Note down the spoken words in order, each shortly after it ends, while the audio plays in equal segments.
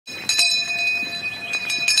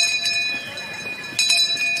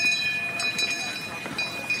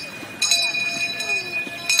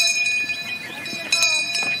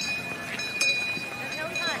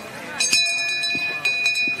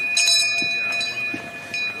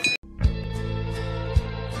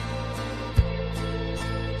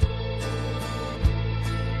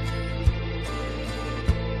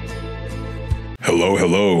Hello,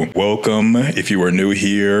 hello. Welcome. If you are new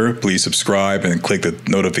here, please subscribe and click the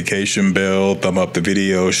notification bell, thumb up the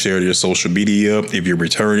video, share to your social media. If you're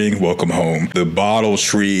returning, welcome home. The bottle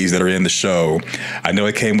trees that are in the show. I know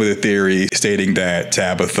it came with a theory stating that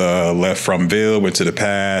Tabitha left Fromville, went to the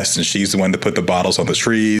past, and she's the one that put the bottles on the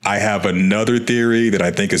trees. I have another theory that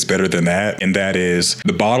I think is better than that, and that is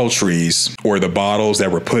the bottle trees, or the bottles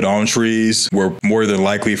that were put on trees, were more than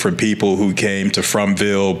likely from people who came to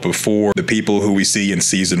Fromville before the people who we see in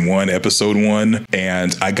season 1, episode 1.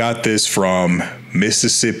 And I got this from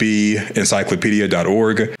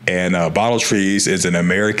MississippiEncyclopedia.org. And bottle trees is an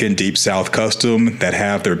American Deep South custom that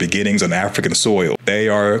have their beginnings on African soil. They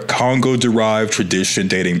are Congo-derived tradition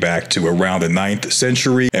dating back to around the 9th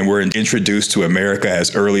century and were introduced to America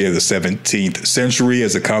as early as the 17th century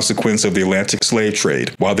as a consequence of the Atlantic slave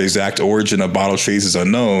trade. While the exact origin of bottle trees is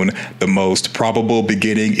unknown, the most probable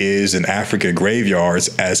beginning is in African graveyards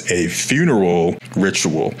as a funeral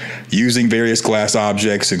ritual, using various glass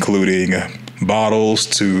objects, including bottles,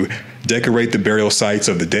 to decorate the burial sites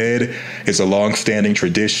of the dead is a long-standing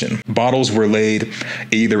tradition. Bottles were laid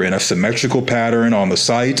either in a symmetrical pattern on the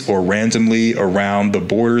site or randomly around the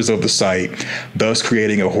borders of the site, thus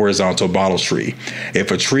creating a horizontal bottle tree.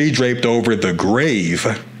 If a tree draped over the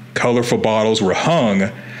grave, colorful bottles were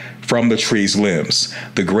hung from the tree's limbs.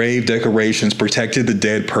 The grave decorations protected the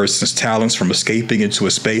dead person's talents from escaping into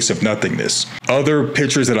a space of nothingness. Other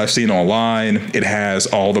pictures that I've seen online, it has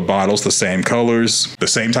all the bottles the same colors, the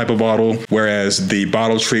same type of bottle, whereas the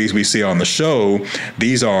bottle trees we see on the show,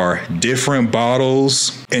 these are different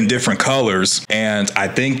bottles in different colors. And I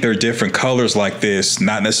think they're different colors like this,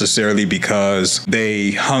 not necessarily because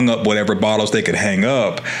they hung up whatever bottles they could hang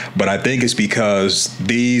up, but I think it's because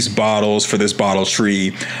these bottles for this bottle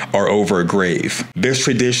tree are over a grave. This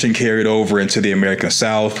tradition carried over into the American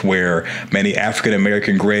South, where many African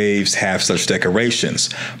American graves have such decorations.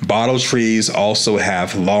 Bottle trees also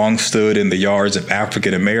have long stood in the yards of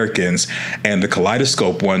African Americans, and the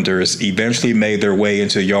kaleidoscope wonders eventually made their way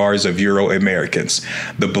into yards of Euro Americans.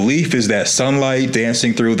 The belief is that sunlight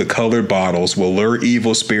dancing through the colored bottles will lure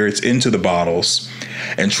evil spirits into the bottles,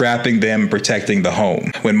 entrapping them and protecting the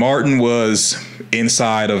home. When Martin was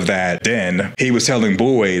inside of that den, he was telling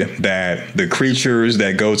Boyd that the creatures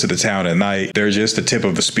that go to the town at night, they're just the tip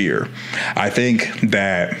of the spear. I think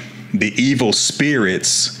that the evil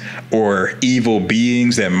spirits or evil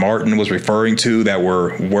beings that Martin was referring to that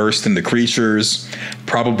were worse than the creatures,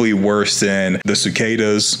 probably worse than the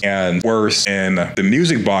cicadas and worse than the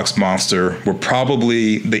music box monster, were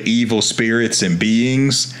probably the evil spirits and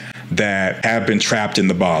beings that have been trapped in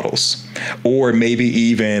the bottles, or maybe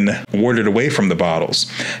even warded away from the bottles,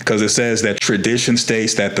 because it says that tradition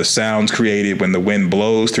states that the sounds created when the wind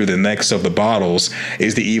blows through the necks of the bottles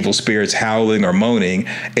is the evil spirits howling or moaning.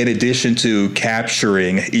 In addition to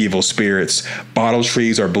capturing evil spirits, bottle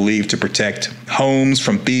trees are believed to protect homes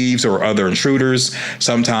from thieves or other intruders.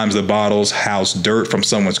 Sometimes the bottles house dirt from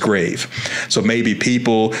someone's grave. So maybe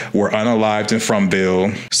people were unalived in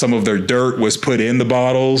Fromville. Some of their dirt was put in the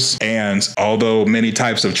bottles. And although many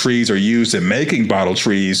types of trees are used in making bottle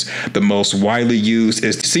trees, the most widely used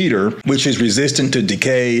is cedar, which is resistant to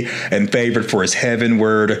decay and favored for its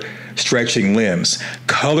heavenward stretching limbs.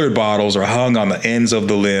 Colored bottles are hung on the ends of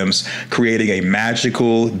the limbs, creating a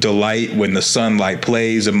magical delight when the sunlight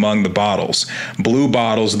plays among the bottles. Blue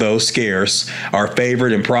bottles, though scarce, are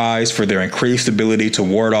favored and prized for their increased ability to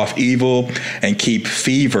ward off evil and keep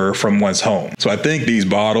fever from one's home. So I think these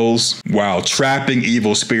bottles, while trapping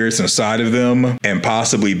evil spirits inside of them and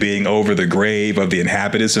possibly being over the grave of the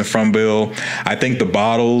inhabitants in Fromville, I think the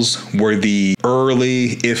bottles were the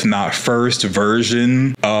early, if not first,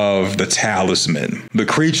 version of the Talisman. The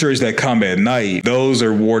creatures that come at night, those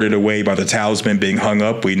are warded away by the Talisman being hung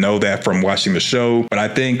up. We know that from watching the show. But I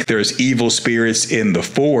think there's evil spirits in the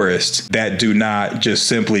forest that do not just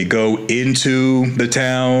simply go into the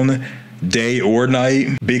town day or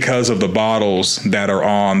night because of the bottles that are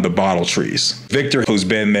on the bottle trees. Victor, who's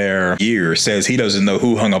been there years, says he doesn't know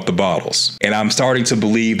who hung up the bottles. And I'm starting to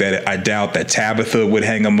believe that I doubt that Tabitha would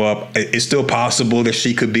hang them up. It's still possible that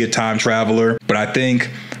she could be a time traveler, but I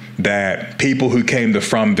think that people who came to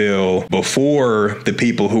Fromville before the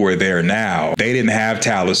people who are there now, they didn't have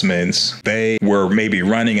talismans. They were maybe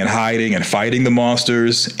running and hiding and fighting the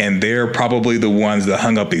monsters, and they're probably the ones that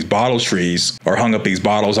hung up these bottle trees or hung up these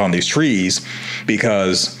bottles on these trees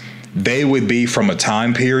because they would be from a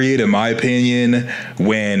time period, in my opinion,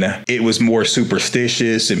 when it was more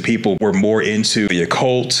superstitious and people were more into the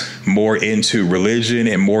occult, more into religion,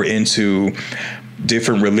 and more into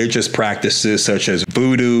different religious practices such as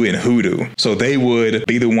voodoo and hoodoo. So they would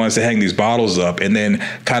be the ones to hang these bottles up. And then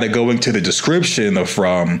kind of going to the description of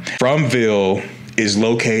Fromville is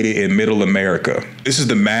located in Middle America. This is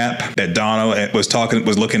the map that Donna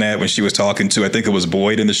was looking at when she was talking to, I think it was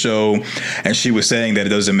Boyd in the show, and she was saying that it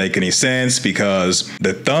doesn't make any sense because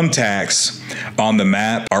the thumbtacks on the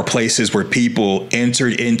map are places where people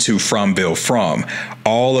entered into Fromville from.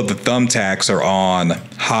 All of the thumbtacks are on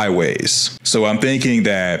highways. So I'm thinking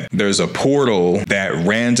that there's a portal that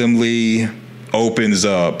randomly opens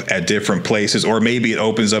up at different places, or maybe it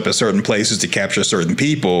opens up at certain places to capture certain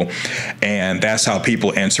people, and that's how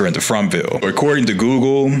people enter into Fromville. According to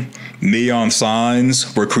Google, neon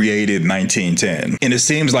signs were created in 1910, and it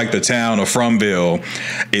seems like the town of Fromville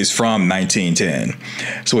is from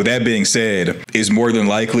 1910. So with that being said, it's more than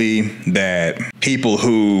likely that people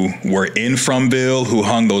who were in Fromville who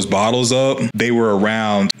hung those bottles up, they were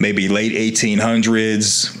around maybe late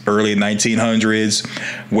 1800s, early 1900s,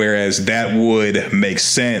 whereas that would make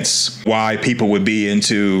sense why people would be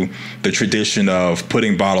into the tradition of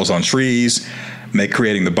putting bottles on trees,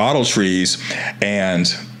 creating the bottle trees.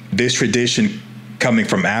 And this tradition coming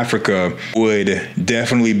from Africa would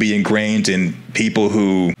definitely be ingrained in people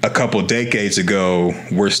who a couple decades ago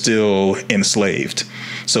were still enslaved.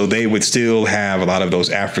 So they would still have a lot of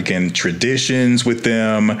those African traditions with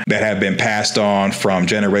them that have been passed on from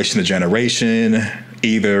generation to generation,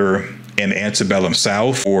 either in the antebellum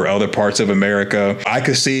South or other parts of America. I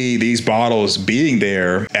could see these bottles being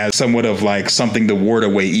there as somewhat of like something to ward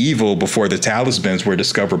away evil before the talismans were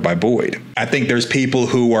discovered by Boyd. I think there's people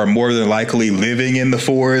who are more than likely living in the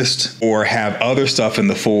forest or have other stuff in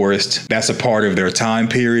the forest that's a part of their time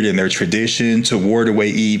period and their tradition to ward away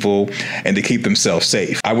evil and to keep themselves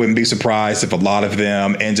safe. I wouldn't be surprised if a lot of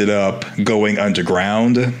them ended up going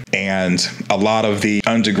underground, and a lot of the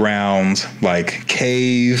underground like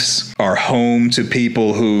caves are home to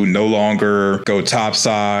people who no longer go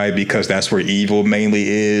topside because that's where evil mainly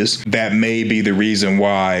is. That may be the reason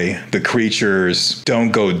why the creatures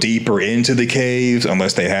don't go deeper into the caves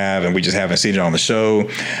unless they have, and we just haven't seen it on the show.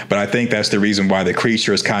 But I think that's the reason why the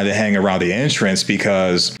creatures kind of hang around the entrance,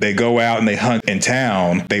 because they go out and they hunt in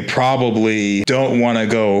town. They probably don't want to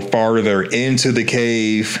go farther into the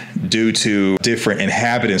cave due to different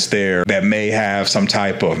inhabitants there that may have some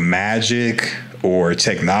type of magic or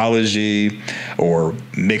technology or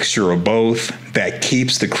mixture of both that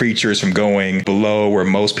keeps the creatures from going below where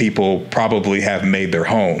most people probably have made their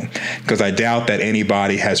home. Because I doubt that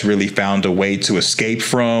anybody has really found a way to escape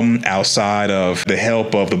from outside of the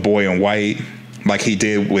help of the boy in white, like he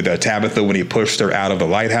did with Tabitha when he pushed her out of the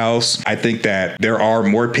lighthouse. I think that there are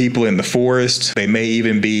more people in the forest. They may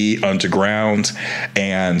even be underground.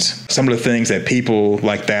 And some of the things that people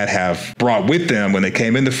like that have brought with them when they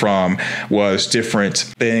came into From was different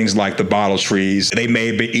things like the bottle trees. They may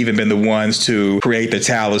have even been the ones to create the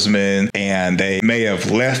talisman, and they may have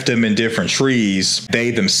left them in different trees. They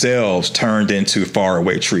themselves turned into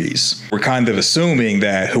faraway trees. We're kind of assuming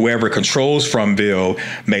that whoever controls Fromville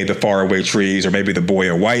made the faraway trees, or maybe the boy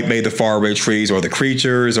in white made the faraway trees, or the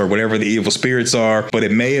creatures, or whatever the evil spirits are. But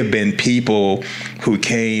it may have been people who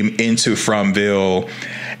came into Fromville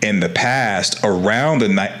in the past around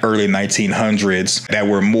the early 1900s that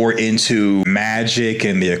were more into magic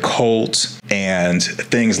and the occult and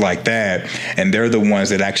things like that. And they're the ones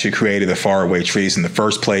that actually created the faraway trees in the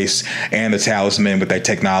first place, and the talisman with that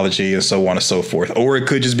technology and so on and so forth. Or it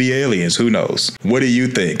could just be aliens. Who knows? What do you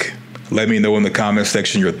think? Let me know in the comment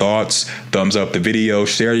section your thoughts. Thumbs up the video,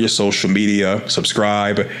 share your social media,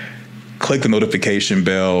 subscribe, click the notification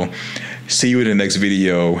bell. See you in the next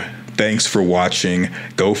video. Thanks for watching.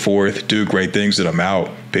 Go forth, do great things, and I'm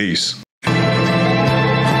out. Peace. The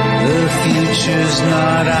future's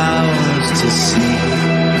not ours to see.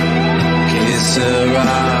 Kiss her